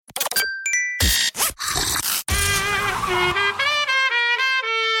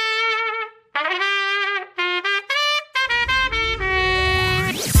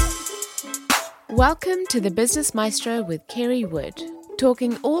Welcome to the Business Maestro with Kerry Wood,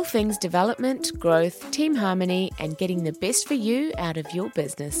 talking all things development, growth, team harmony, and getting the best for you out of your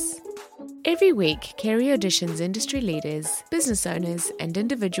business. Every week, Kerry auditions industry leaders, business owners, and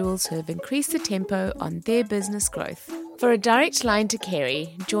individuals who have increased the tempo on their business growth. For a direct line to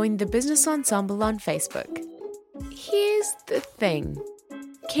Kerry, join the Business Ensemble on Facebook. Here's the thing.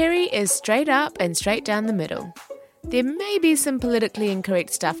 Kerry is straight up and straight down the middle. There may be some politically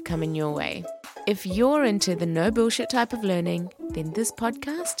incorrect stuff coming your way. If you're into the no bullshit type of learning, then this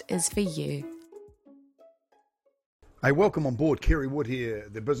podcast is for you. Hey, welcome on board. Kerry Wood here,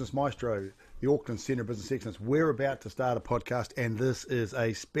 the Business Maestro, the Auckland Centre of Business Excellence. We're about to start a podcast, and this is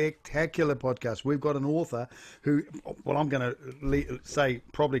a spectacular podcast. We've got an author who, well, I'm going to say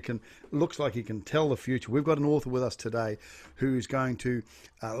probably looks like he can tell the future. We've got an author with us today who's going to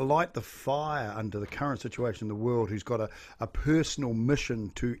light the fire under the current situation in the world, who's got a personal mission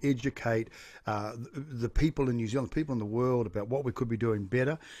to educate the people in New Zealand, people in the world about what we could be doing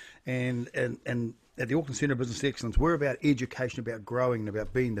better. And at the Auckland Centre of Business Excellence, we're about education, about growing, and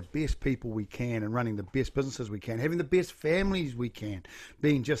about being the best people we can and running the best businesses we can, having the best families we can,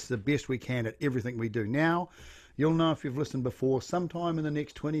 being just the best we can at everything we do. Now, you'll know if you've listened before, sometime in the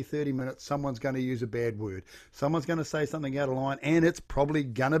next 20, 30 minutes, someone's going to use a bad word. Someone's going to say something out of line, and it's probably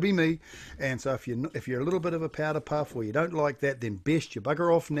going to be me. And so if you're a little bit of a powder puff or you don't like that, then best you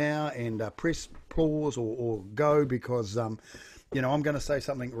bugger off now and press pause or go, because I'm going to say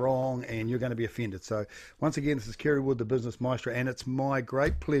something wrong and you're going to be offended. So once again, this is Kerry Wood, the Business Maestro, and it's my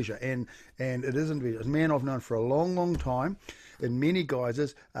great pleasure. And it isn't a man I've known for a long, long time in many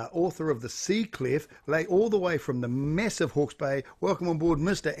guises, author of The Sea Cliff, all the way from the massive Hawke's Bay. Welcome on board,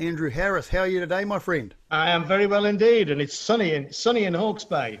 Mr. Andrew Harris. How are you today, my friend? I am very well indeed, and it's sunny in Hawke's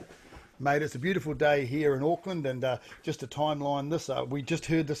Bay. Mate, it's a beautiful day here in Auckland, and just to timeline this, we just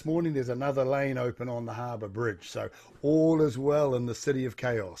heard this morning there's another lane open on the Harbour Bridge, so all is well in the city of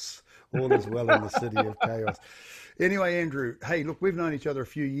chaos. All is well in the city of chaos. Anyway, Andrew, hey, look, we've known each other a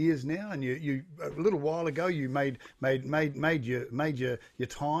few years now, and you a little while ago you made your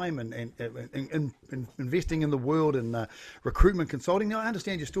time and investing in the world and recruitment consulting. Now I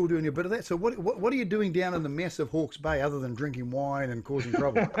understand you're still doing a bit of that. So what are you doing down in the massive Hawke's Bay other than drinking wine and causing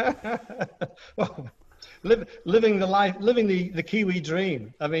trouble? Well, living the life, living the Kiwi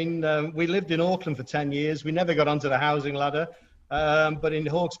dream. I mean, we lived in Auckland for 10 years. We never got onto the housing ladder. But in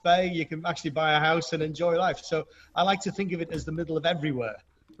Hawke's Bay, you can actually buy a house and enjoy life. So I like to think of it as the middle of everywhere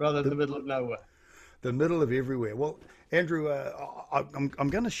rather than the middle of nowhere. The middle of everywhere. Well, Andrew, I'm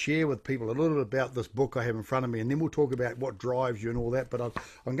going to share with people a little bit about this book I have in front of me, and then we'll talk about what drives you and all that. But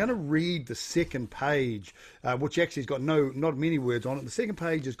I'm going to read the second page, which actually has got not many words on it. The second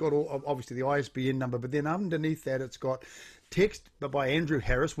page has got obviously the ISBN number, but then underneath that it's got text by Andrew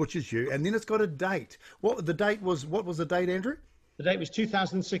Harris, which is you, and then it's got a date. What was the date, Andrew? The date was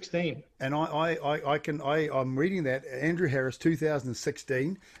 2016. And I'm reading that, Andrew Harris,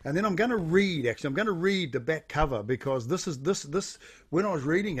 2016. And then I'm going to read the back cover, because this when I was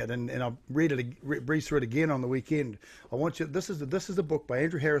reading it and I breezed through it again on the weekend, this is a book by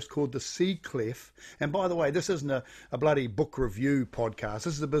Andrew Harris called The Sea Cliff. And by the way, this isn't a bloody book review podcast.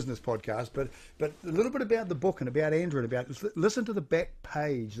 This is a business podcast, but a little bit about the book and about Andrew and listen to the back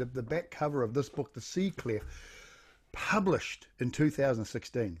page, the back cover of this book, The Sea Cliff. Published in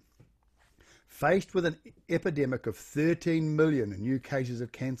 2016. Faced with an epidemic of 13 million new cases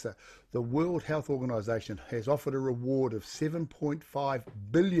of cancer, the World Health Organization has offered a reward of 7.5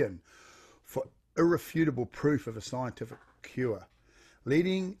 billion for irrefutable proof of a scientific cure.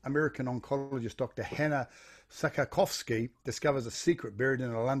 Leading American oncologist Dr. Hannah Sakakovsky discovers a secret buried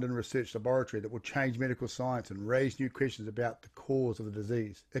in a London research laboratory that will change medical science and raise new questions about the cause of the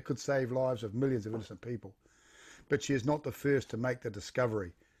disease. It could save lives of millions of innocent people. But she is not the first to make the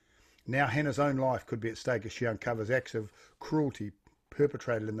discovery. Now Hannah's own life could be at stake as she uncovers acts of cruelty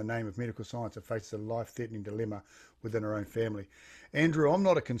perpetrated in the name of medical science and faces a life-threatening dilemma within her own family. Andrew, I'm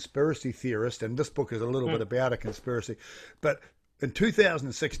not a conspiracy theorist, and this book is a little bit about a conspiracy, but in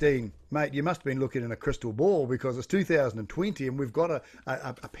 2016, mate, you must have been looking in a crystal ball, because it's 2020 and we've got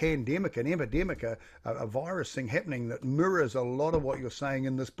a pandemic, an epidemic, a virus thing happening that mirrors a lot of what you're saying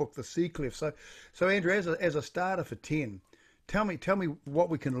in this book, The Sea Cliff. So Andrew, as a starter for 10, tell me what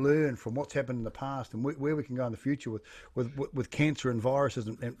we can learn from what's happened in the past and where we can go in the future with cancer and viruses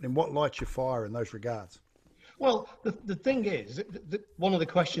and what lights your fire in those regards. Well, the thing is, one of the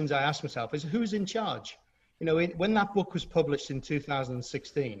questions I ask myself is, who's in charge? You know, when that book was published in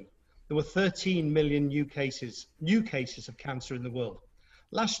 2016, there were 13 million new cases of cancer in the world.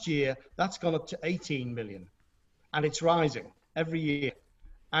 Last year, that's gone up to 18 million, and it's rising every year.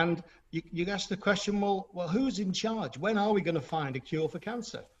 And you ask the question, well, who's in charge? When are we going to find a cure for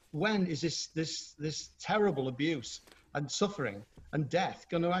cancer? When is this terrible abuse and suffering and death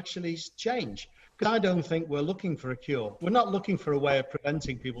going to actually change? Because I don't think we're looking for a cure. We're not looking for a way of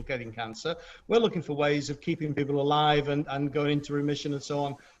preventing people getting cancer. We're looking for ways of keeping people alive and going into remission and so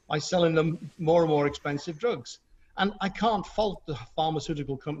on by selling them more and more expensive drugs. And I can't fault the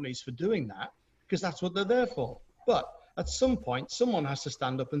pharmaceutical companies for doing that, because that's what they're there for. But at some point, someone has to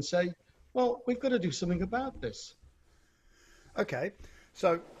stand up and say, well, we've got to do something about this. Okay,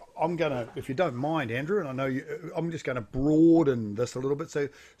 so I'm going to, if you don't mind, Andrew, and I know I'm just going to broaden this a little bit. So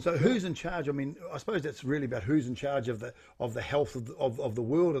who's in charge? I mean, I suppose that's really about who's in charge of the health of the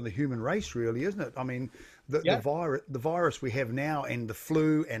world and the human race, really, isn't it? I mean, the virus we have now, and the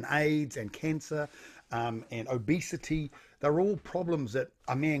flu and AIDS and cancer and obesity, they're all problems that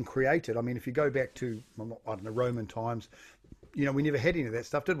a man created. I mean, if you go back to, I don't know, Roman times, we never had any of that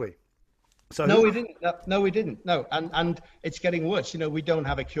stuff, did we? So no, we didn't. No, we didn't. No, and it's getting worse. We don't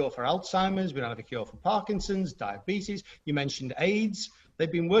have a cure for Alzheimer's. We don't have a cure for Parkinson's, diabetes. You mentioned AIDS.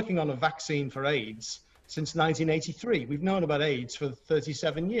 They've been working on a vaccine for AIDS since 1983. We've known about AIDS for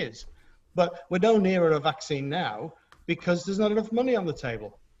 37 years, but we're no nearer a vaccine now because there's not enough money on the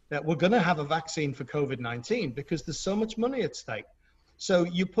table. That we're going to have a vaccine for COVID-19 because there's so much money at stake. So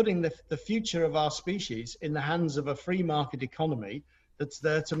you're putting the future of our species in the hands of a free market economy that's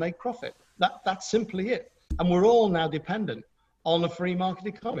there to make profit. That's simply it. And we're all now dependent on a free market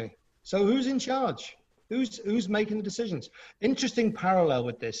economy. So who's in charge? Who's making the decisions? Interesting parallel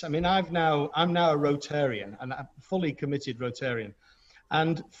with this. I mean, I'm now a Rotarian, and a fully committed Rotarian.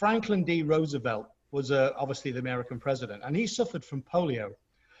 And Franklin D. Roosevelt was obviously the American president, and he suffered from polio.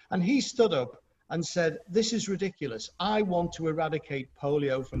 And he stood up and said, this is ridiculous. I want to eradicate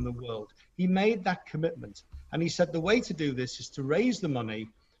polio from the world. He made that commitment. And he said the way to do this is to raise the money,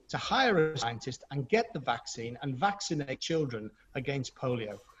 to hire a scientist and get the vaccine and vaccinate children against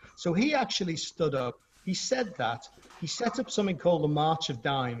polio. So he actually stood up. He said that. He set up something called the March of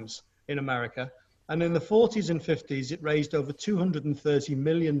Dimes in America. And in the 40s and 50s, it raised over 230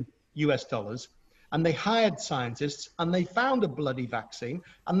 million US dollars. And they hired scientists and they found a bloody vaccine,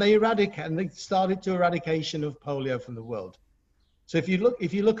 and they started to eradication of polio from the world. So if you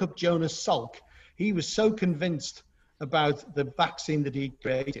look up Jonas Salk, he was so convinced about the vaccine that he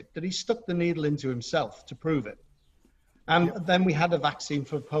created that he stuck the needle into himself to prove it. And then we had a vaccine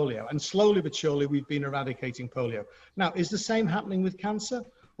for polio, and slowly but surely we've been eradicating polio. Now, is the same happening with cancer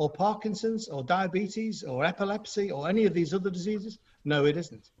or Parkinson's or diabetes or epilepsy or any of these other diseases? No, it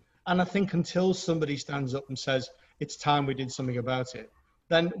isn't. And I think until somebody stands up and says, it's time we did something about it,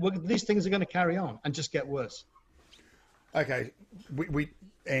 then these things are going to carry on and just get worse. Okay,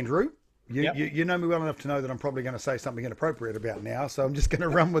 Andrew, you know me well enough to know that I'm probably going to say something inappropriate about now, so I'm just going to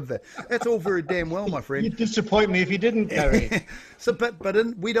run with that. That's all very damn well, my friend. You'd disappoint me if you didn't, Kerry.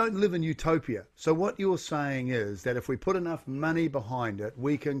 We don't live in utopia. So what you're saying is that if we put enough money behind it,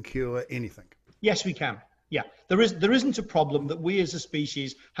 we can cure anything. Yes, we can. Yeah, there isn't a problem that we as a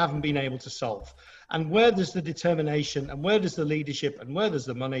species haven't been able to solve. And where there's the determination and where there's the leadership and where there's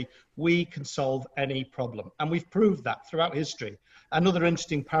the money, we can solve any problem. And we've proved that throughout history. Another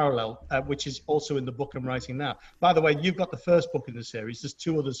interesting parallel, which is also in the book I'm writing now. By the way, you've got the first book in the series. There's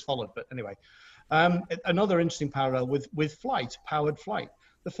 2 others followed, but anyway. Another interesting parallel with flight, powered flight.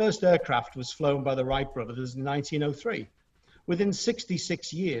 The first aircraft was flown by the Wright brothers in 1903. Within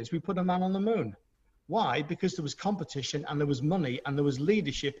 66 years, we put a man on the moon. Why? Because there was competition and there was money and there was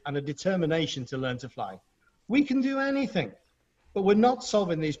leadership and a determination to learn to fly. We can do anything, but we're not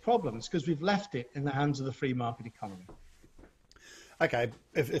solving these problems because we've left it in the hands of the free market economy. Okay,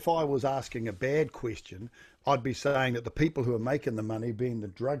 if I was asking a bad question, I'd be saying that the people who are making the money, being the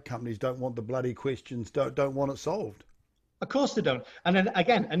drug companies, don't want the bloody questions, don't want it solved. Of course they don't. And then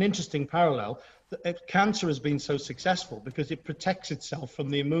again, an interesting parallel, cancer has been so successful because it protects itself from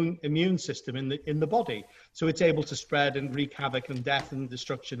the immune system in the body. So it's able to spread and wreak havoc and death and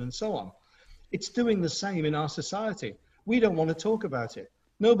destruction and so on. It's doing the same in our society. We don't want to talk about it.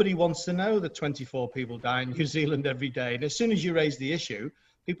 Nobody wants to know that 24 people die in New Zealand every day. And as soon as you raise the issue,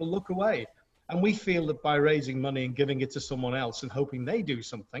 people look away. And we feel that by raising money and giving it to someone else and hoping they do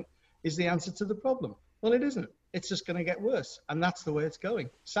something is the answer to the problem. Well, it isn't. It's just going to get worse. And that's the way it's going.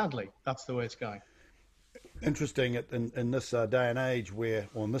 Sadly, that's the way it's going. Interesting in this day and age where,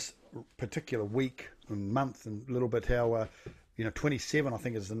 on this particular week and month and a little bit how, 27, I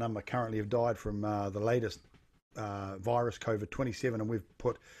think is the number currently have died from the latest virus, COVID, 27. And we've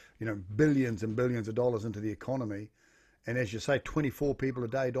put, billions and billions of dollars into the economy. And as you say, 24 people a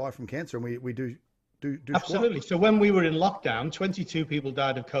day die from cancer. And we do do Absolutely. So when we were in lockdown, 22 people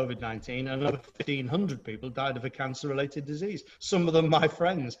died of COVID-19 and another 1,500 people died of a cancer-related disease, some of them my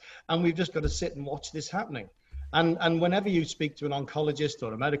friends. And we've just got to sit and watch this happening. And whenever you speak to an oncologist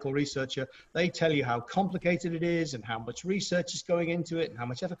or a medical researcher, they tell you how complicated it is and how much research is going into it and how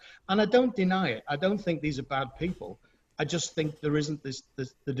much effort. And I don't deny it. I don't think these are bad people. I just think there isn't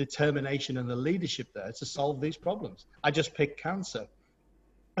the determination and the leadership there to solve these problems. I just picked cancer.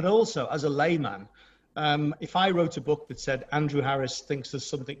 But also, as a layman, if I wrote a book that said Andrew Harris thinks there's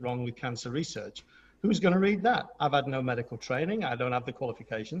something wrong with cancer research, who's going to read that? I've had no medical training. I don't have the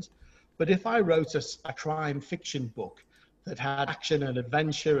qualifications. But if I wrote a crime fiction book that had action and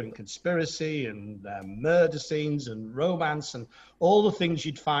adventure and conspiracy and murder scenes and romance and all the things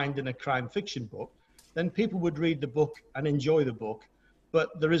you'd find in a crime fiction book, then people would read the book and enjoy the book.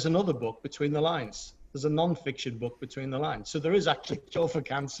 But there is another book between the lines. There's a non-fiction book between the lines. So there is actually a cure for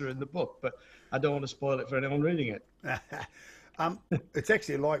cancer in the book, but I don't want to spoil it for anyone reading it. It's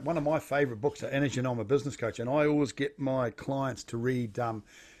actually like one of my favorite books, and as you know, I'm a business coach, and I always get my clients to read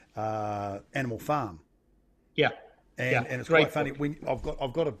Animal Farm. Yeah. And it's quite funny. When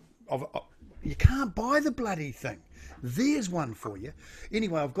you can't buy the bloody thing. There's one for you.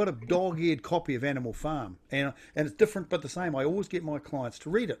 Anyway, I've got a dog-eared copy of Animal Farm, and it's different but the same. I always get my clients to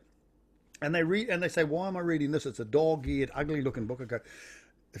read it. And they read and they say, why am I reading this? It's a dog-eared, ugly-looking book. I go,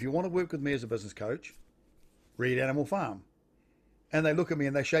 if you want to work with me as a business coach, read Animal Farm. And they look at me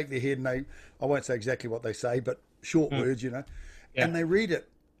and they shake their head and I won't say exactly what they say, but short words, Yeah. And they read it.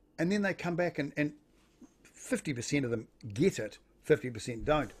 And then they come back and 50% of them get it, 50%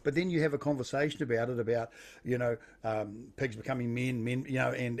 don't. But then you have a conversation about it, about, pigs becoming men,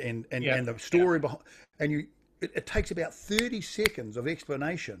 and the story behind, and it takes about 30 seconds of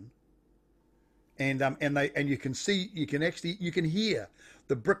explanation. And you can hear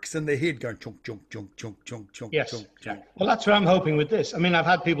the bricks in their head going chunk chunk chunk chunk chunk chunk. Yes. Chunk, chunk. Well, that's what I'm hoping with this. I mean, I've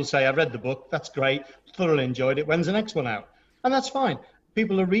had people say, I read the book, that's great, thoroughly enjoyed it. When's the next one out? And that's fine.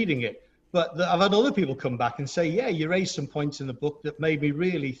 People are reading it. But I've had other people come back and say, yeah, you raised some points in the book that made me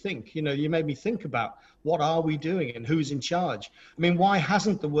really think. You made me think about what are we doing and who's in charge. I mean, why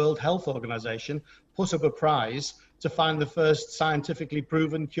hasn't the World Health Organization put up a prize to find the first scientifically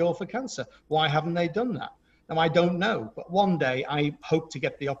proven cure for cancer? Why haven't they done that? Now, I don't know, but one day I hope to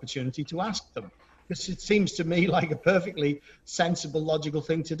get the opportunity to ask them, because it seems to me like a perfectly sensible, logical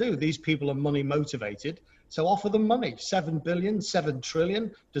thing to do. These people are money motivated, so offer them money. 7 billion, 7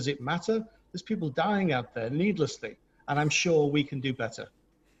 trillion, does it matter? There's people dying out there needlessly, and I'm sure we can do better.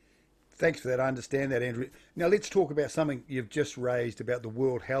 Thanks for that. I understand that, Andrew. Now let's talk about something you've just raised about the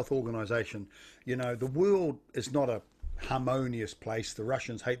World Health Organization. The world is not a harmonious place. The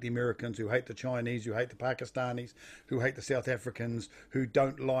Russians hate the Americans, who hate the Chinese, who hate the Pakistanis, who hate the South Africans, who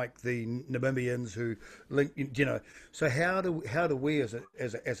don't like the Namibians, who link. So how do we as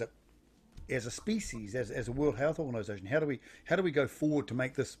a species, as a World Health Organization, how do we go forward to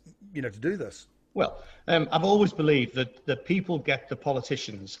make this, to do this? Well, I've always believed that the people get the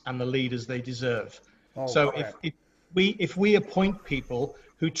politicians and the leaders they deserve. So if we appoint people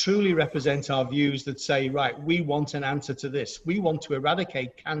who truly represent our views, that say, right, we want an answer to this. We want to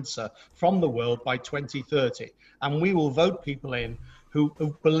eradicate cancer from the world by 2030. And we will vote people in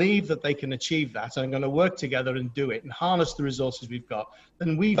who believe that they can achieve that and are going to work together and do it and harness the resources we've got.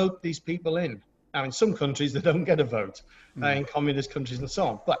 Then we vote these people in. Now, in some countries, they don't get a vote, in communist countries and so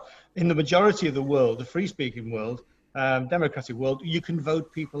on. But in the majority of the world, the free-speaking world, democratic world, you can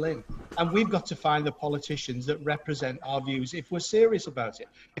vote people in. And we've got to find the politicians that represent our views if we're serious about it.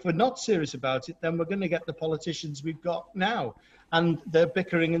 If we're not serious about it, then we're going to get the politicians we've got now. And they're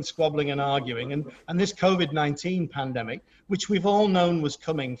bickering and squabbling and arguing. And this COVID-19 pandemic, which we've all known was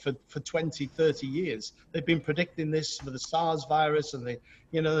coming for 20, 30 years. They've been predicting this for the SARS virus and the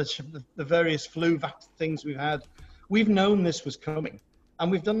various flu things we've had. We've known this was coming. And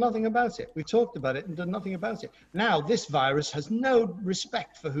we've done nothing about it. We've talked about it and done nothing about it. Now, this virus has no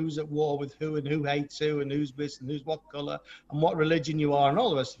respect for who's at war with who and who hates who and who's this and who's what color and what religion you are and all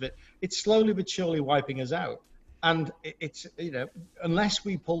the rest of it. It's slowly but surely wiping us out. And it's, unless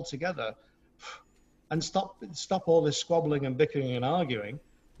we pull together and stop all this squabbling and bickering and arguing,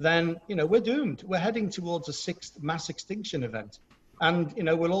 then, we're doomed. We're heading towards a 6th mass extinction event. And,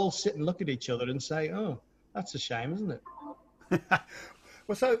 we'll all sit and look at each other and say, oh, that's a shame, isn't it?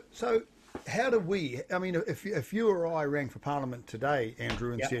 Well, so how do we? I mean, if you or I rang for Parliament today,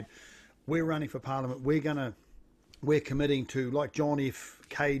 Andrew, and said we're running for Parliament, we're committing to, like John F.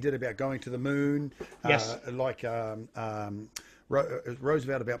 K did about going to the moon, yes, like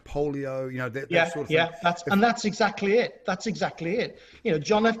Roosevelt about polio, that sort of thing. Yeah, that's exactly it. That's exactly it.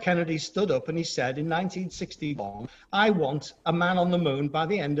 John F. Kennedy stood up and he said in 1961, I want a man on the moon by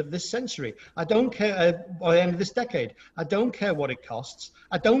the end of this century. I don't care, by the end of this decade. I don't care what it costs.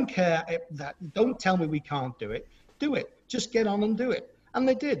 I don't care don't tell me we can't do it. Do it. Just get on and do it. And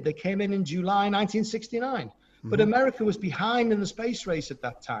they did. They came in July 1969. But America was behind in the space race at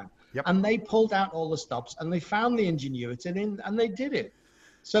that time. Yep. And they pulled out all the stops and they found the ingenuity and they did it.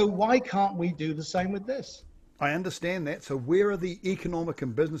 So why can't we do the same with this? I understand that. So where are the economic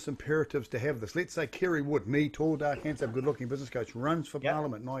and business imperatives to have this? Let's say Kerry Wood, me, tall, dark, handsome, good-looking business coach, runs for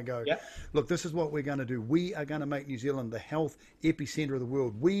Parliament, and I go, look, this is what we're going to do. We are going to make New Zealand the health epicenter of the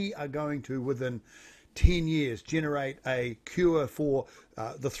world. We are going to, within 10 years, generate a cure for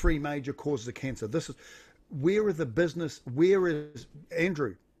the 3 major causes of cancer. Where is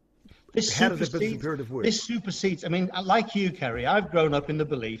Andrew? How does the business imperative work? This supersedes. I mean, like you, Kerry, I've grown up in the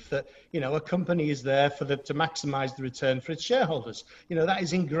belief that a company is there to maximise the return for its shareholders. That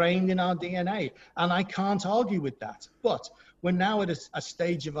is ingrained in our DNA, and I can't argue with that. But we're now at a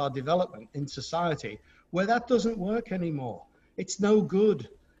stage of our development in society where that doesn't work anymore. It's no good.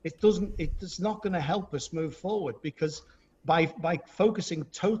 It's not going to help us move forward, because by focusing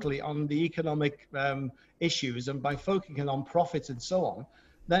totally on the economic issues and by focusing on profits and so on,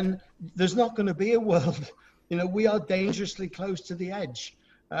 then there's not going to be a world. We are dangerously close to the edge.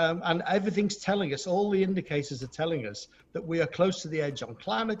 And everything's telling us, all the indicators are telling us that we are close to the edge on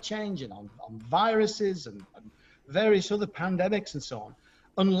climate change and on viruses and various other pandemics and so on.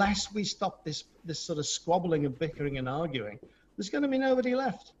 Unless we stop this sort of squabbling and bickering and arguing, there's going to be nobody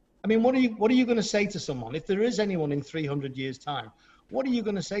left. I mean, what are you going to say to someone? If there is anyone in 300 years' time, what are you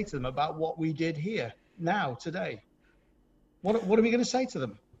going to say to them about what we did here, now, today? What are we going to say to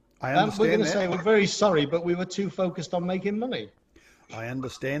them? I understand we're going to say, we're very sorry, but we were too focused on making money. I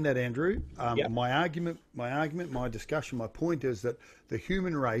understand that, Andrew. My argument, my discussion, my point is that the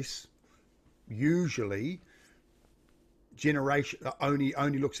human race usually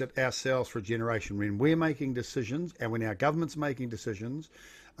only looks at ourselves for a generation. When we're making decisions and when our government's making decisions,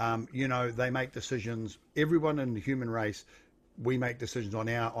 they make decisions. Everyone in the human race, we make decisions on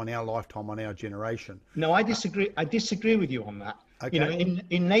our lifetime, on our generation. No, I disagree. I disagree with you on that. Okay.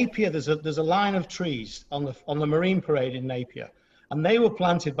 In Napier, there's a line of trees on the Marine Parade in Napier, and they were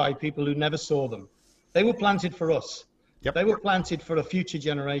planted by people who never saw them. They were planted for us. Yep. They were planted for a future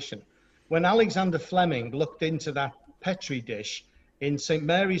generation. When Alexander Fleming looked into that Petri dish in St.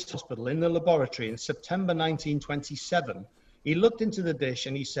 Mary's Hospital in the laboratory in September 1927, he looked into the dish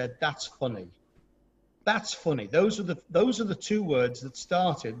and he said, "That's funny." That's funny. Those are the 2 words that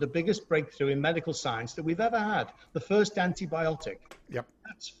started the biggest breakthrough in medical science that we've ever had. The first antibiotic. Yep.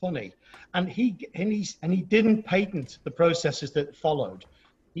 That's funny. And he didn't patent the processes that followed.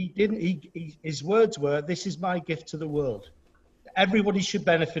 His words were, "This is my gift to the world. Everybody should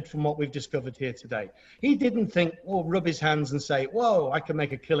benefit from what we've discovered here today." He didn't think, rub his hands and say, "Whoa, I can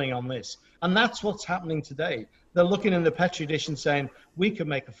make a killing on this." And that's what's happening today. They're looking in the Petri dish and saying, "We can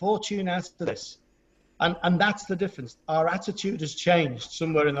make a fortune out of this." And that's the difference. Our attitude has changed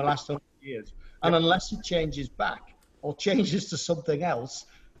somewhere in the last 100 years. And unless it changes back or changes to something else,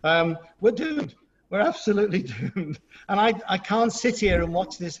 we're doomed. We're absolutely doomed. And I can't sit here and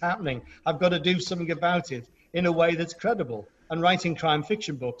watch this happening. I've got to do something about it in a way that's credible. And writing crime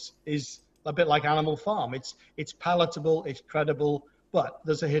fiction books is a bit like Animal Farm. It's palatable, it's credible, but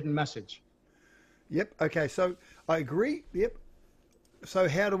there's a hidden message. Yep. Okay. So I agree. Yep. So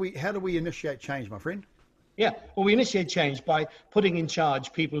how do we initiate change, my friend? Yeah, well, we initiate change by putting in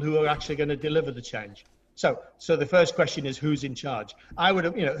charge people who are actually going to deliver the change. So the first question is, who's in charge? I would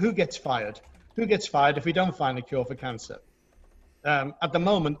have, who gets fired? Who gets fired if we don't find a cure for cancer? At the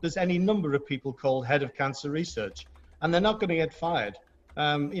moment, there's any number of people called head of cancer research, and they're not going to get fired,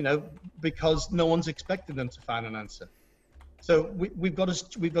 because no one's expecting them to find an answer. So we've got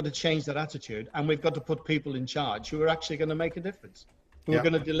to change that attitude, and we've got to put people in charge who are actually going to make a difference. Who are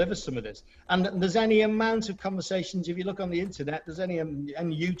going to deliver some of this. And there's any amount of conversations, if you look on the internet, there's and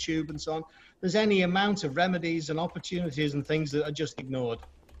YouTube and so on, there's any amount of remedies and opportunities and things that are just ignored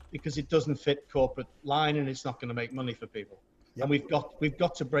because it doesn't fit corporate line and it's not going to make money for people. Yep. And we've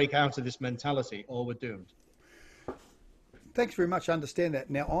got to break out of this mentality or we're doomed. Thanks very much. I understand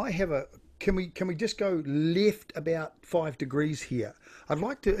that. Now I have can we just go left about 5 degrees here? I'd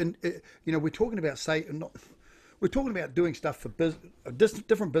like to, we're talking about we're talking about doing stuff for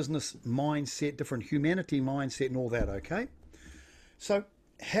different business mindset, different humanity mindset and all that, okay? So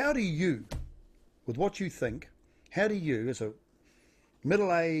how do you, with what you think, how do you as a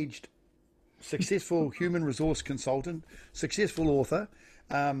middle-aged successful human resource consultant, successful author.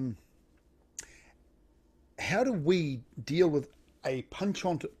 How do we deal with a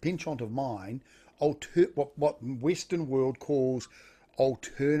penchant of mine, what Western world calls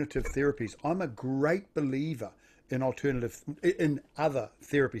alternative therapies? I'm a great believer in other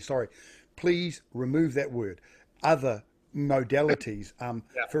therapies. Sorry, please remove that word. Other modalities.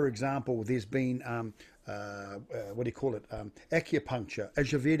 For example, there's been what do you call it? Acupuncture,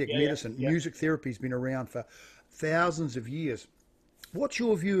 Ayurvedic medicine, music therapy's been around for thousands of years. What's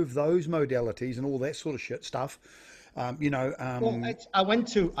your view of those modalities and all that sort of stuff? Well,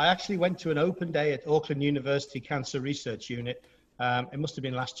 I actually went to an open day at Auckland University Cancer Research Unit. It must have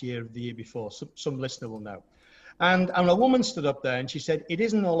been last year or the year before. Some listener will know. And a woman stood up there and she said, it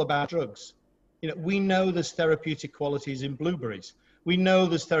isn't all about drugs. We know there's therapeutic qualities in blueberries. We know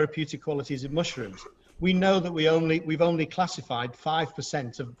there's therapeutic qualities in mushrooms. We know that we've only classified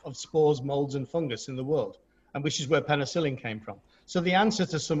 5% of spores, molds, and fungus in the world, and which is where penicillin came from. So the answer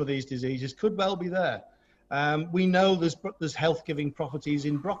to some of these diseases could well be there. We know there's health-giving properties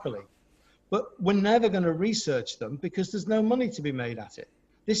in broccoli, but we're never going to research them because there's no money to be made at it.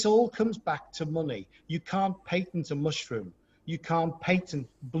 This all comes back to money. You can't patent a mushroom. You can't patent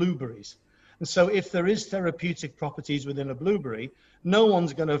blueberries. And so if there is therapeutic properties within a blueberry, no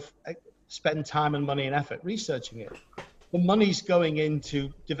one's going to spend time and money and effort researching it. The money's going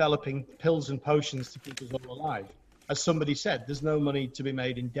into developing pills and potions to keep us all alive. As somebody said, there's no money to be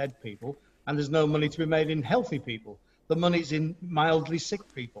made in dead people, and there's no money to be made in healthy people. The money's in mildly sick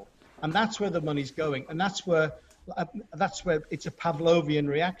people. And that's where the money's going. And that's where it's a Pavlovian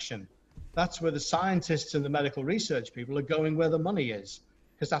reaction. That's where the scientists and the medical research people are going where the money is,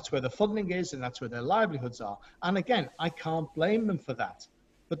 because that's where the funding is and that's where their livelihoods are. And again, I can't blame them for that.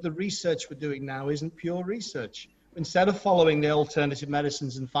 But the research we're doing now isn't pure research. Instead of following the alternative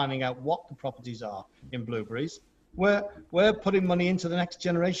medicines and finding out what the properties are in blueberries, we're putting money into the next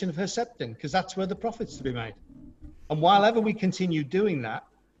generation of Herceptin, because that's where the profit's to be made. And while ever we continue doing that,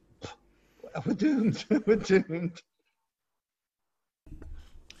 we're doomed. We're doomed.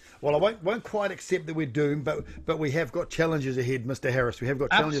 Well, I won't quite accept that we're doomed, but we have got challenges ahead, Mr. Harris. We have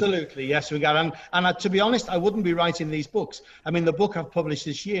got challenges. Absolutely, yes, we got. And to be honest, I wouldn't be writing these books. I mean, the book I've published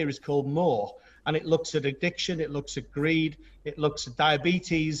this year is called More, and it looks at addiction, it looks at greed, it looks at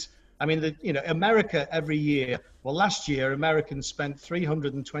diabetes. I mean, America every year. Well, last year, Americans spent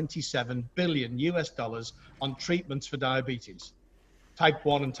 $327 billion on treatments for diabetes, type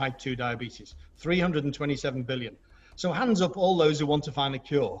 1 and type 2 diabetes. 327 billion. So hands up all those who want to find a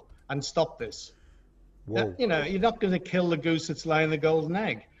cure and stop this. Whoa. You're not going to kill the goose that's laying the golden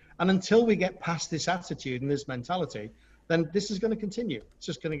egg. And until we get past this attitude and this mentality, then this is going to continue. It's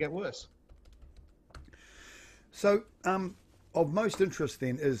just going to get worse. So of most interest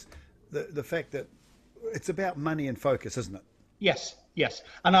then is the fact that it's about money and focus, isn't it? Yes.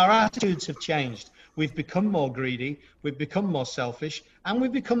 And our attitudes have changed. We've become more greedy, we've become more selfish, and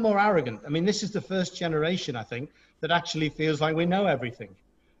we've become more arrogant. I mean, this is the first generation, I think, that actually feels like we know everything.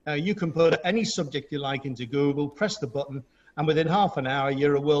 You can put any subject you like into Google, press the button, and within half an hour,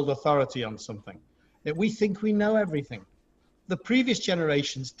 you're a world authority on something. We think we know everything. The previous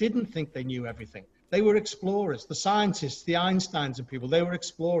generations didn't think they knew everything. They were explorers. The scientists, the Einsteins and people, they were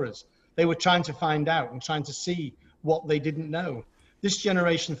explorers. They were trying to find out and trying to see what they didn't know. This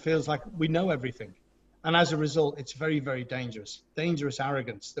generation feels like we know everything. And as a result, it's very, very dangerous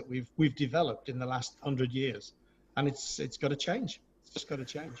arrogance that we've developed in the last 100 years. And it's got to change. It's just got to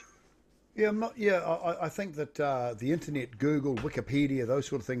change. Yeah, I think that the internet, Google, Wikipedia, those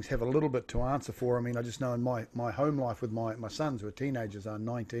sort of things have a little bit to answer for. I mean, I just know in my home life with my sons who are teenagers, are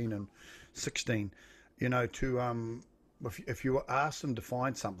 19 and 16, if you ask them to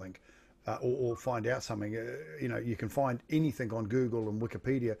find something, or find out something, you can find anything on Google and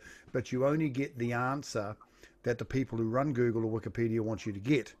Wikipedia, but you only get the answer that the people who run Google or Wikipedia want you to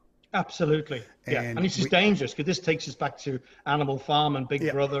get. Absolutely. And this is dangerous because this takes us back to Animal Farm and Big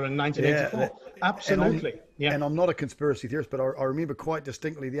Brother in 1984. Absolutely. And I'm not a conspiracy theorist, but I remember quite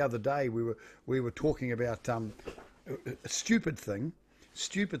distinctly the other day we were talking about a stupid thing.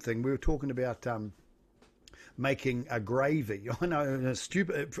 We were talking about making a gravy. I know,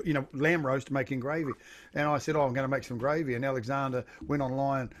 stupid, lamb roast, making gravy. And I said, I'm going to make some gravy. And Alexander went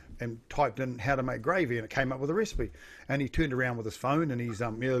online and typed in how to make gravy, and it came up with a recipe. And he turned around with his phone and he's,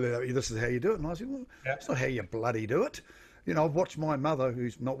 this is how you do it. And I said, well, That's not how you bloody do it. You know, I've watched my mother,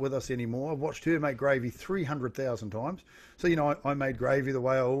 who's not with us anymore. I've watched her make gravy 300,000 times. So, you know, I made gravy the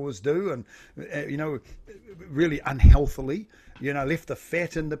way I always do, and, you know, really unhealthily. You know, left the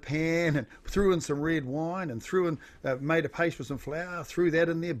fat in the pan and threw in some red wine and threw in, made a paste with some flour, threw that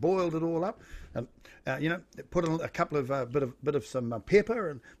in there, boiled it all up, and you know, put in a couple of bit of some pepper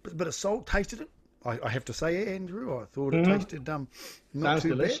and a bit of salt. Tasted it. I have to say, Andrew, I thought it tasted not Sounds too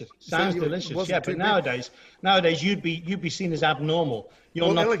delicious. bad. Sounds delicious. Yeah, but nowadays you'd be seen as abnormal.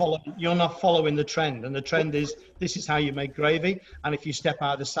 You're not following the trend, and the trend is this is how you make gravy. And if you step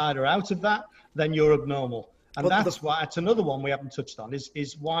either side or out of that, then you're abnormal. And that's why it's another one we haven't touched on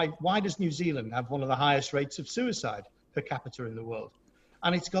is why does New Zealand have one of the highest rates of suicide per capita in the world?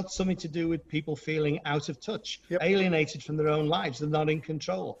 And it's got something to do with people feeling out of touch, alienated from their own lives. They're not in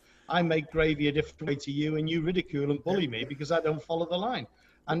control. I make gravy a different way to you, and you ridicule and bully me because I don't follow the line.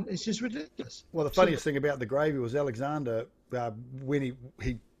 And it's just ridiculous. Well, the funniest thing about the gravy was Alexander, when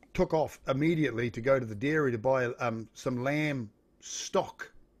he took off immediately to go to the dairy to buy some lamb stock.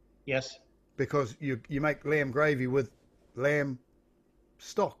 Yes. Because you make lamb gravy with lamb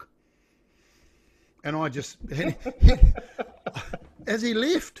stock. And I just, as he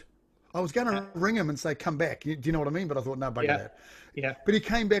left, I was going to ring him and say, come back. Do you know what I mean? But I thought, no, bugger that. Yeah. But he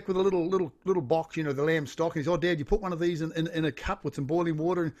came back with a little box, you know, the lamb stock. And he said, oh, Dad, you put one of these in a cup with some boiling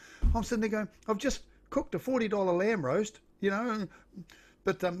water. And I'm sitting there going, I've just cooked a $40 lamb roast, you know.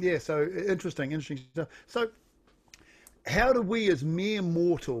 But, yeah, so interesting stuff. So how do we as mere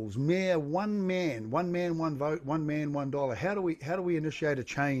mortals, mere one man, one vote, one man, $1, how do we initiate a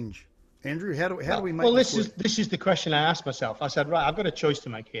change? Andrew, how do we make this is the question I asked myself. I said, right, I've got a choice to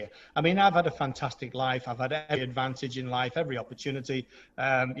make here. I mean, I've had a fantastic life. I've had every advantage in life, every opportunity.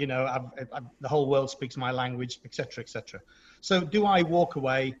 You know, the whole world speaks my language, etc., etc. So do I walk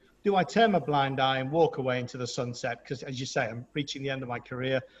away? Do I turn a blind eye and walk away into the sunset? Because, as you say, I'm reaching the end of my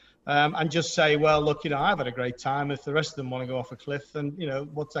career. And just say, well, look, you know, I've had a great time. If the rest of them want to go off a cliff, then, you know,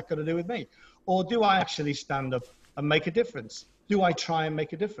 what's that got to do with me? Or do I actually stand up and make a difference? Do I try and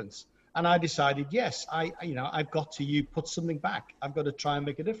make a difference? And I decided, yes, I've got to put something back. I've got to try and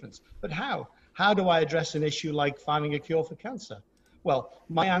make a difference. But how? How do I address an issue like finding a cure for cancer? Well,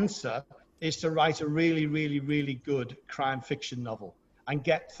 my answer is to write a really, really, really good crime fiction novel and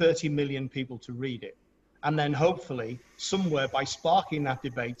get 30 million people to read it. And then hopefully somewhere, by sparking that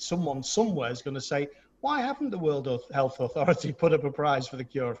debate, someone somewhere is going to say, why haven't the World Health Authority put up a prize for the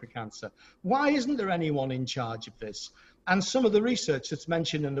cure for cancer? Why isn't there anyone in charge of this? And some of the research that's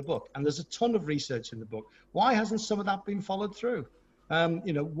mentioned in the book, and there's a ton of research in the book, why hasn't some of that been followed through?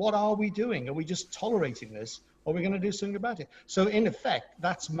 You know, what are we doing? Are we just tolerating this? Or are we going to do something about it? So in effect,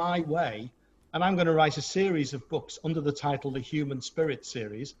 that's my way. And I'm going to write a series of books under the title The Human Spirit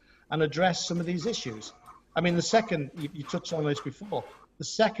Series and address some of these issues. I mean, the second, you touched on this before, the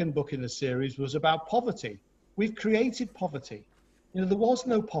second book in the series was about poverty. We've created poverty. You know, there was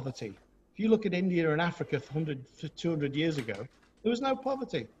no poverty. If you look at India and Africa 200 years ago, there was no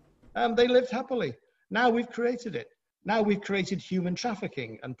poverty. They lived happily. Now we've created it. Now we've created human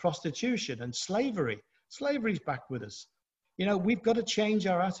trafficking and prostitution and slavery. Slavery's back with us. You know, we've got to change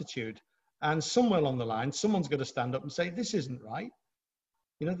our attitude. And somewhere along the line, someone's got to stand up and say, this isn't right.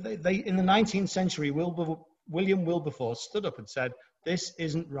 You know, they in the 19th century, William Wilberforce stood up and said, this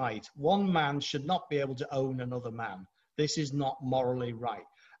isn't right. One man should not be able to own another man. This is not morally right.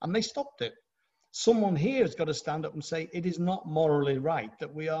 And they stopped it. Someone here has got to stand up and say, it is not morally right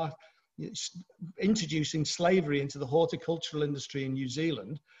that we are introducing slavery into the horticultural industry in New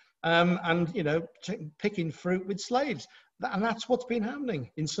Zealand and, you know, picking fruit with slaves. And that's what's been happening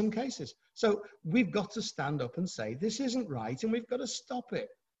in some cases. So we've got to stand up and say, this isn't right, and we've got to stop it.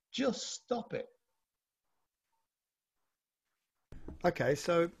 Just stop it. Okay,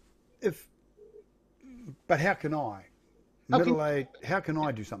 so but how can I? How can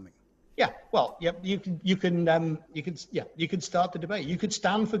I do something? Yeah, well, yeah, you can start the debate. You could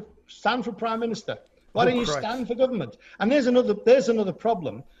stand for prime minister. Why don't you stand for government? And there's another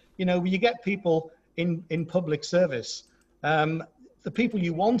problem. You know, when you get people in public service, the people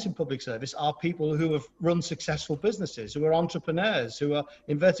you want in public service are people who have run successful businesses, who are entrepreneurs, who are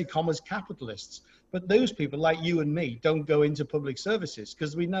inverted commas capitalists. But those people, like you and me, don't go into public services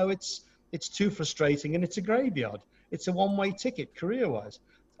because we know it's too frustrating and it's a graveyard. It's a one-way ticket career-wise.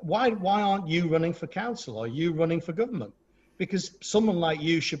 Why aren't you running for council or you running for government? Because someone like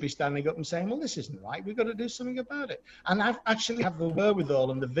you should be standing up and saying, well, this isn't right. We've got to do something about it. And I actually have the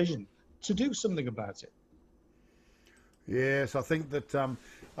wherewithal and the vision to do something about it. Yes, I think that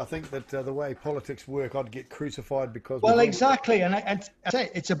the way politics work, I'd get crucified because Well, exactly, and I say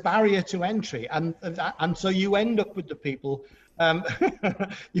it's a barrier to entry, and so you end up with the people,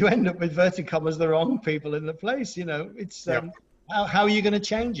 you end up with vertical commas the wrong people in the place. You know, it's how are you going to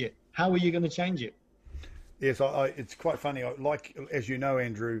change it? How are you going to change it? Yes, it's quite funny. Like as you know,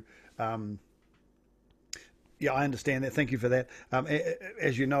 Andrew. Yeah, I understand that. Thank you for that.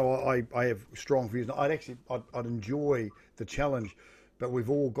 As you know, I have strong views. I'd enjoy the challenge, but we've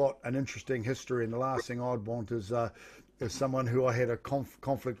all got an interesting history, and the last thing I'd want is someone who I had a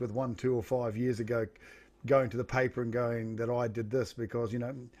conflict with 1, 2, or 5 years ago, going to the paper and going that I did this because you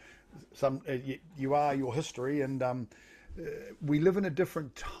are your history, and we live in a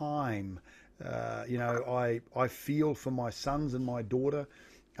different time. I feel for my sons and my daughter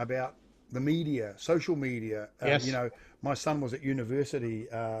about the media, social media. Yes. My son was at university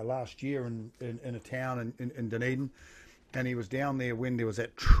last year in a town in Dunedin, and he was down there when there was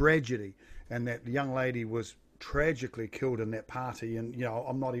that tragedy, and that young lady was tragically killed in that party. And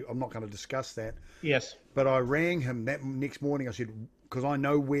I'm not going to discuss that. Yes. But I rang him that next morning. I said, because I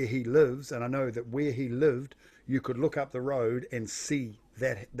know where he lives, and I know that where he lived, you could look up the road and see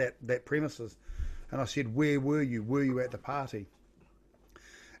that premises. And I said, where were you? Were you at the party?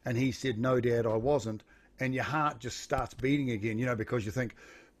 And he said, no, Dad, I wasn't. And your heart just starts beating again, because you think,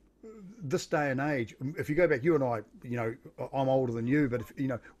 this day and age, if you go back, you and I, I'm older than you, but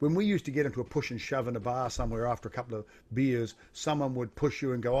when we used to get into a push and shove in a bar somewhere after a couple of beers, someone would push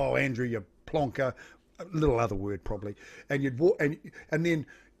you and go, oh, Andrew, you plonker, a little other word probably. And you'd walk, and then,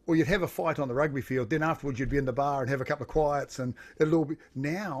 or you'd have a fight on the rugby field. Then afterwards you'd be in the bar and have a couple of quiets, and it'll all be,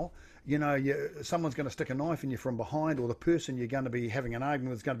 now, someone's going to stick a knife in you from behind, or the person you're going to be having an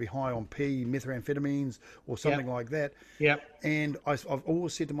argument with is going to be high on methamphetamines, or something like that. Yeah. And I've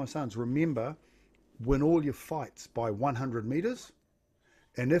always said to my sons, remember, win all your fights by 100 meters,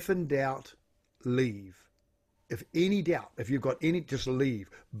 and if in doubt, leave. If you've got any, just leave,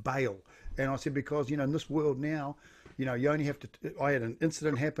 bail. And I said, because, in this world now, you only have to, I had an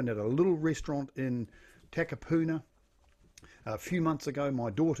incident happen at a little restaurant in Takapuna. A few months ago,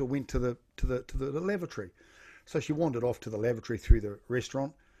 my daughter went to the lavatory, so she wandered off to the lavatory through the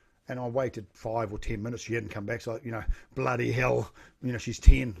restaurant, and I waited 5 or 10 minutes. She hadn't come back, so bloody hell, she's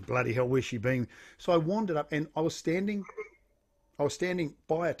 10, bloody hell, where's she been? So I wandered up, and I was standing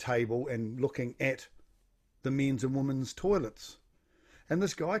by a table and looking at the men's and women's toilets, and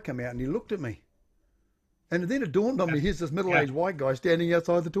this guy came out and he looked at me. And then it dawned on me, here's this middle-aged white guy standing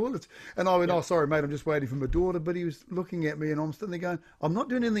outside the toilets. And I went, oh, sorry, mate, I'm just waiting for my daughter. But he was looking at me, and I'm sitting there going, I'm not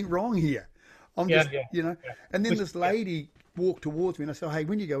doing anything wrong here. I'm just. And then this lady walked towards me, and I said, hey,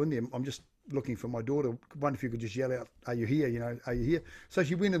 when you go in there, I'm just looking for my daughter. Wonder if you could just yell out, are you here? Are you here? So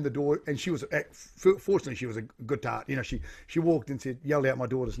she went in the door, and she was, fortunately, she was a good tart. She walked and said, yelled out my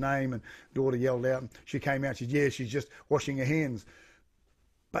daughter's name, and daughter yelled out. And she came out, she said, yeah, she's just washing her hands.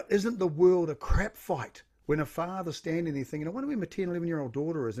 But isn't the world a crap fight? When a father's standing there thinking, I wonder where my 10, 11-year-old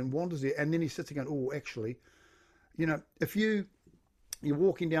daughter is, and wanders there, and then he sits there going, oh, actually, if you're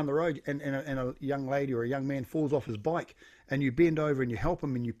walking down the road and a young lady or a young man falls off his bike, and you bend over and you help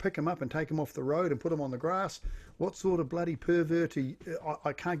him and you pick him up and take him off the road and put him on the grass, what sort of bloody pervert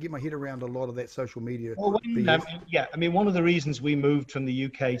I can't get my head around a lot of that social media. Well, one of the reasons we moved from the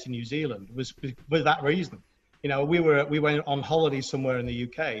UK to New Zealand was that reason. We went on holiday somewhere in the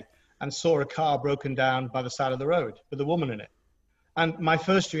UK, and saw a car broken down by the side of the road with a woman in it. And my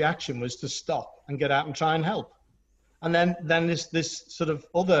first reaction was to stop and get out and try and help. And then this sort of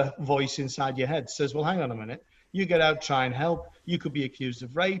other voice inside your head says, well, hang on a minute. You get out, try and help. You could be accused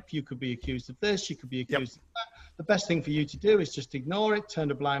of rape. You could be accused of this. You could be accused of that. The best thing for you to do is just ignore it, turn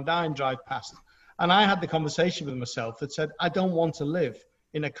a blind eye and drive past. And I had the conversation with myself that said, I don't want to live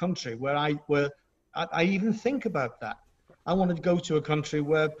in a country where I even think about that. I want to go to a country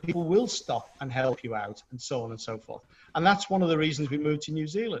where people will stop and help you out, and so on and so forth. And that's one of the reasons we moved to New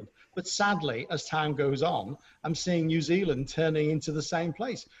Zealand. But sadly, as time goes on, I'm seeing New Zealand turning into the same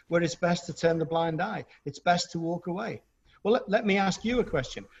place where it's best to turn the blind eye. It's best to walk away. Well, let me ask you a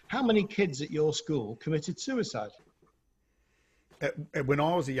question. How many kids at your school committed suicide? When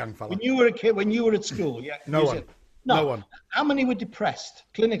I was a young fella. When you were a kid, when you were at school, yeah. No one. No one. How many were depressed,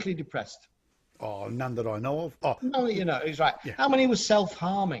 clinically depressed? Oh, none that I know of. Oh, no, he's right. Yeah. How many were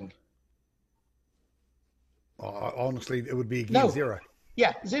self-harming? Oh, honestly, it would be again zero.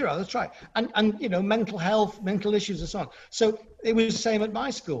 Yeah, zero. That's right. And mental health, mental issues, and so on. So it was the same at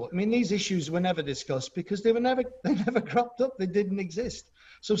my school. I mean, these issues were never discussed because they never cropped up. They didn't exist.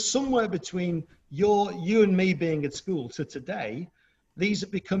 So somewhere between you and me being at school to today, these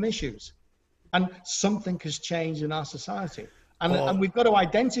have become issues. And something has changed in our society. And we've got to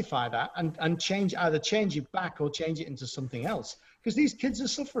identify that and either change it back or change it into something else. Because these kids are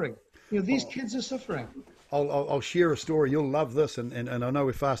suffering. These kids are suffering. I'll share a story. You'll love this, and I know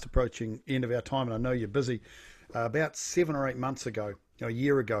we're fast approaching the end of our time, and I know you're busy. About 7 or 8 months ago, a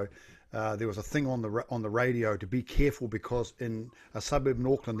year ago, there was a thing on the radio to be careful, because in a suburb in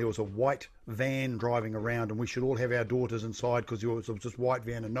Auckland there was a white van driving around, and we should all have our daughters inside because it was just white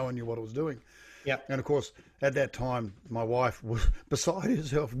van and no one knew what it was doing. Yeah. And of course, at that time, my wife was beside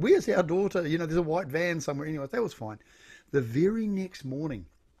herself. Where's our daughter? There's a white van somewhere. Anyway, that was fine. The very next morning,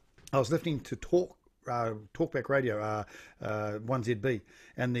 I was listening to Talkback Radio, 1ZB,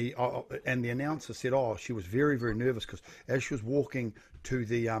 and the announcer said, she was very, very nervous because as she was walking to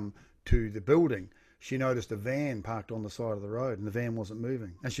the building, she noticed a van parked on the side of the road, and the van wasn't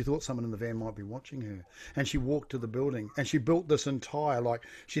moving, and she thought someone in the van might be watching her. And she walked to the building, and she built this entire,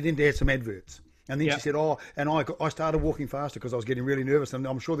 she then had some adverts. And then she said, and I started walking faster because I was getting really nervous, and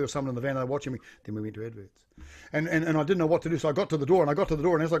I'm sure there was someone in the van that was watching me. Then we went to adverts, and I didn't know what to do, so I got to the door, and as I got to the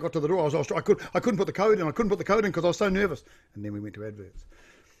door, I couldn't put the code in, because I was so nervous. And then we went to adverts,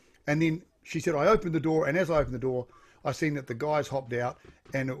 and then she said, I opened the door, and as I opened the door, I seen that the guys hopped out,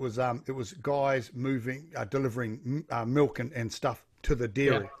 and it was guys moving, delivering milk and stuff to the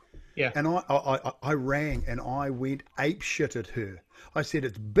dairy. Yeah. And I rang, and I went ape shit at her. I said,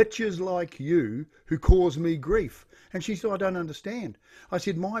 it's bitches like you who cause me grief. And she said, I don't understand. I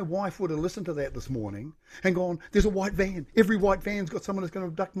said, my wife would have listened to that this morning and gone, there's a white van. Every white van's got someone that's going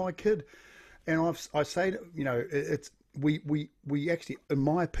to abduct my kid. And I say, we actually, in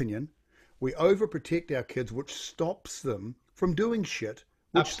my opinion, we overprotect our kids, which stops them from doing shit,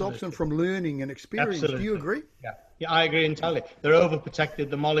 which stops them from learning and experience. Absolutely. Do you agree? Yeah, I agree entirely. They're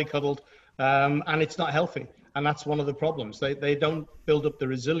overprotected, they're mollycoddled, and it's not healthy. And that's one of the problems. They don't build up the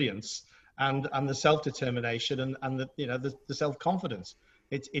resilience and the self-determination and the self-confidence.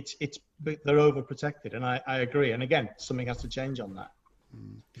 They're overprotected, and I agree. And again, something has to change on that.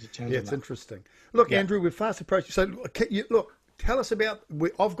 It's interesting. Look, Andrew, we're fast approaching. So look, tell us about.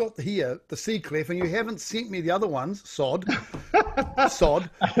 I've got here the sea clef, and you haven't sent me the other ones. Sod.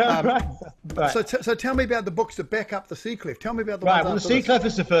 Right. So tell me about the books that back up the sea clef. Tell me about the right. ones. Well, the sea clef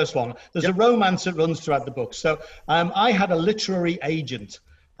is the first one. There's a romance that runs throughout the book. So I had a literary agent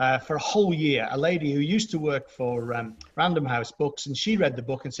for a whole year, a lady who used to work for Random House Books, and she read the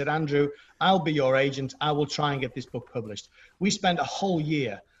book and said, Andrew, I'll be your agent. I will try and get this book published. We spent a whole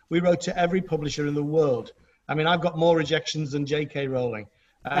year. We wrote to every publisher in the world. I mean, I've got more rejections than J.K. Rowling.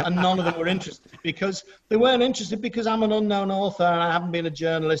 And none of them were interested because they weren't interested because I'm an unknown author and I haven't been a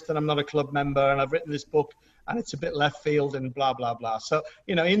journalist and I'm not a club member and I've written this book and it's a bit left field and blah, blah, blah. So,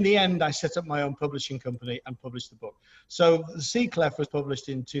 in the end, I set up my own publishing company and published the book. So the Sea Clef was published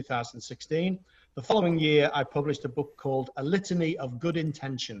in 2016. The following year, I published a book called A Litany of Good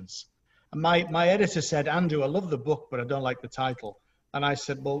Intentions. And my editor said, Andrew, I love the book, but I don't like the title. And I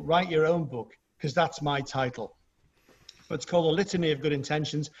said, well, write your own book because that's my title. It's called A Litany of Good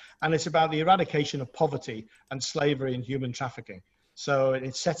Intentions, and it's about the eradication of poverty and slavery and human trafficking. So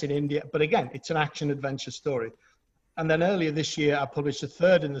it's set in India, but again, it's an action-adventure story. And then earlier this year, I published a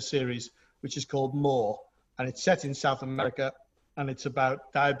third in the series, which is called More, and it's set in South America, and it's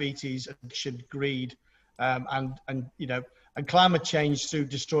about diabetes, addiction, greed, and climate change through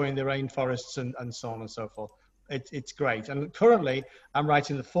destroying the rainforests and so on and so forth. It's great. And currently, I'm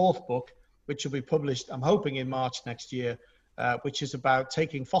writing the fourth book, which will be published, I'm hoping, in March next year, which is about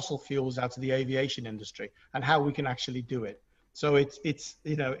taking fossil fuels out of the aviation industry and how we can actually do it. So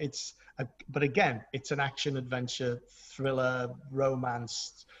but again, it's an action adventure, thriller,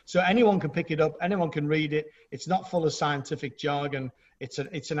 romance. So anyone can pick it up, anyone can read it. It's not full of scientific jargon. It's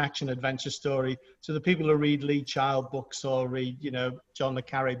an action adventure story. So the people who read Lee Child books or read, John le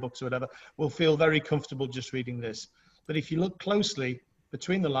Carré books or whatever, will feel very comfortable just reading this. But if you look closely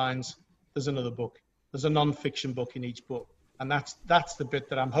between the lines, there's another book. There's a non-fiction book in each book. And that's the bit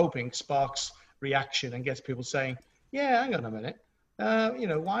that I'm hoping sparks reaction and gets people saying, yeah, hang on a minute.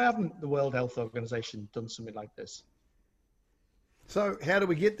 Why haven't the World Health Organization done something like this? So how do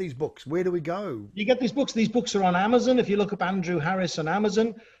we get these books? Where do we go? You get these books. These books are on Amazon. If you look up Andrew Harris on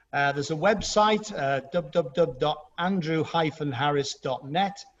Amazon, there's a website,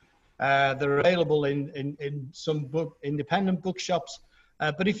 www.andrew-harris.net. They're available in some independent bookshops.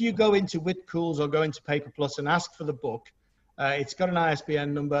 But if you go into Whitcoulls or go into Paper Plus and ask for the book, it's got an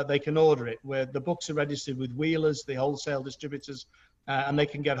ISBN number. They can order it, where the books are registered with Wheelers, the wholesale distributors, and they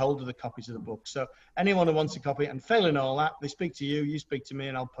can get hold of the copies of the book. So anyone who wants a copy, and failing all that, they speak to you, you speak to me,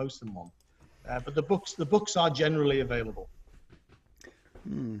 and I'll post them one. But the books are generally available.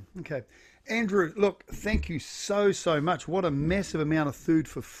 Okay. Andrew, look, thank you so much. What a massive amount of food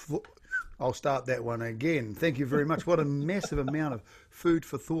for thought. I'll start that one again. Thank you very much. What a massive amount of food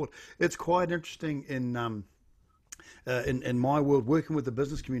for thought. It's quite interesting in my world, working with the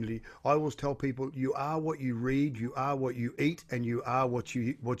business community. I always tell people, you are what you read, you are what you eat, and you are what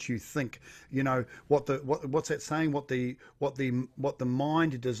you think. You know what's that saying? What the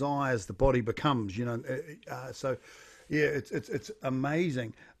mind desires, the body becomes. You know, so yeah, it's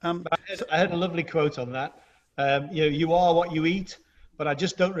amazing. I had a lovely quote on that. You are what you eat, but I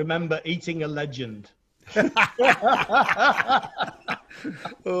just don't remember eating a legend.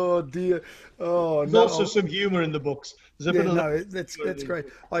 Oh dear! Oh, there's also some humour in the books. That's great.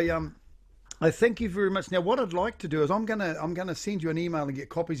 I thank you very much. Now, what I'd like to do is I'm gonna send you an email and get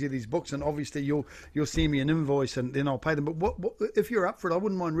copies of these books, and obviously you'll send me an invoice and then I'll pay them. But what if you're up for it? I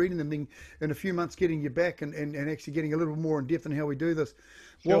wouldn't mind reading them in a few months, getting you back and actually getting a little more in depth in how we do this.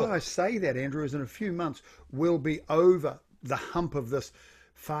 Sure. Why I say that, Andrew, is in a few months we'll be over the hump of this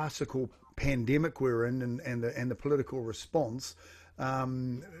farcical pandemic we're in and the political response.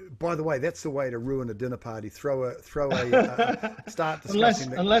 By the way, that's the way to ruin a dinner party. Throw a start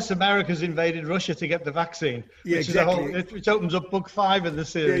discussing unless America's invaded Russia to get the vaccine, which opens up book 5 of the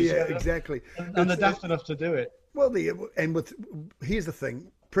series. Yeah, exactly. And they're daft enough to do it. Well, here's the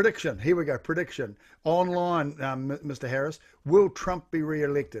thing. Prediction. Here we go. Prediction. Online, Mr. Harris. Will Trump be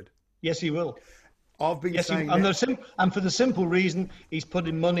re-elected? Yes, he will. I've been saying that. And for the simple reason, he's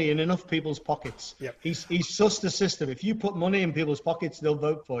putting money in enough people's pockets. Yep. He's sussed the system. If you put money in people's pockets, they'll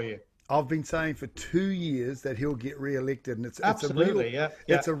vote for you. I've been saying for 2 years that he'll get re-elected, and it's a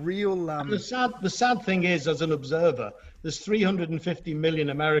real. The sad thing is, as an observer, there's 350 million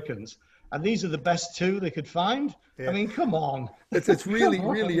Americans, and these are the best 2 they could find. Yeah. I mean, come on. It's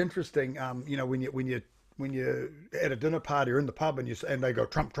really interesting. When you're at a dinner party or in the pub and they go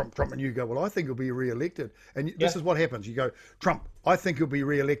Trump, and you go, well, I think he'll be re-elected. And this is what happens. You go, Trump, I think he'll be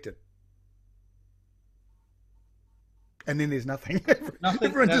re-elected. And then there's nothing.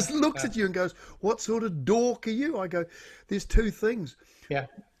 Everyone just looks at you and goes, what sort of dork are you? I go, there's 2 things. Yeah.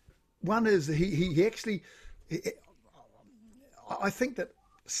 One is he actually, I think that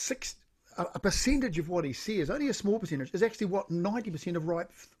a percentage of what he says, only a small percentage, is actually what 90% of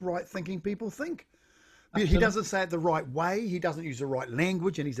right thinking people think. Absolutely. He doesn't say it the right way. He doesn't use the right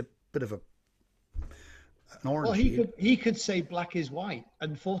language, and he's a bit of an orange. Well, he could say black is white,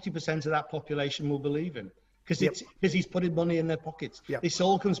 and 40% of that population will believe him because he's putting money in their pockets. Yep. This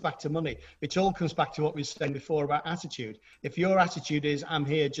all comes back to money. It all comes back to what we were saying before about attitude. If your attitude is I'm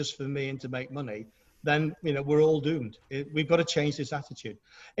here just for me and to make money, then we're all doomed. We've got to change this attitude.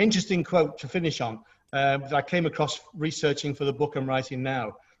 Interesting quote to finish on that I came across researching for the book I'm writing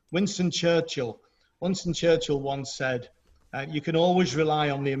now. Winston Churchill once said, you can always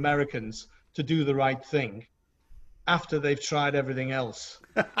rely on the Americans to do the right thing after they've tried everything else,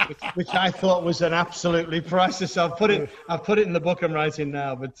 which I thought was an absolutely priceless. I've put it in the book I'm writing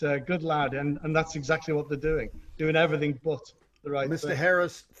now, but good lad. And that's exactly what they're doing everything but the right thing. Mr.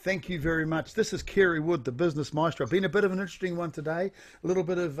 Harris, thank you very much. This is Kerry Wood, the business maestro. Been a bit of an interesting one today, a little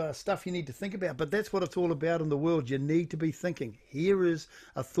bit of stuff you need to think about, but that's what it's all about in the world. You need to be thinking. Here is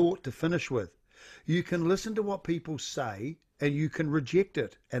a thought to finish with. You can listen to what people say and you can reject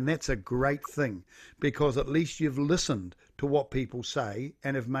it. And that's a great thing because at least you've listened to what people say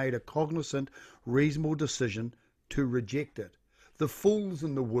and have made a cognizant, reasonable decision to reject it. The fools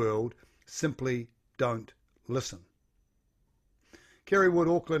in the world simply don't listen. Kerry Wood,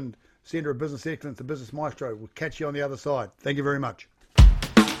 Auckland Centre of Business Excellence, the Business Maestro. We'll catch you on the other side. Thank you very much.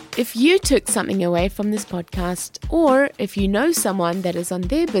 If you took something away from this podcast, or if you know someone that is on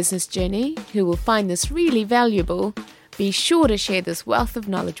their business journey who will find this really valuable, be sure to share this wealth of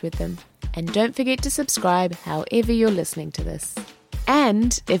knowledge with them. And don't forget to subscribe however you're listening to this.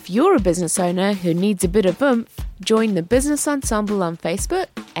 And if you're a business owner who needs a bit of oomph, join the Business Ensemble on Facebook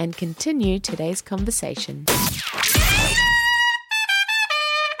and continue today's conversation.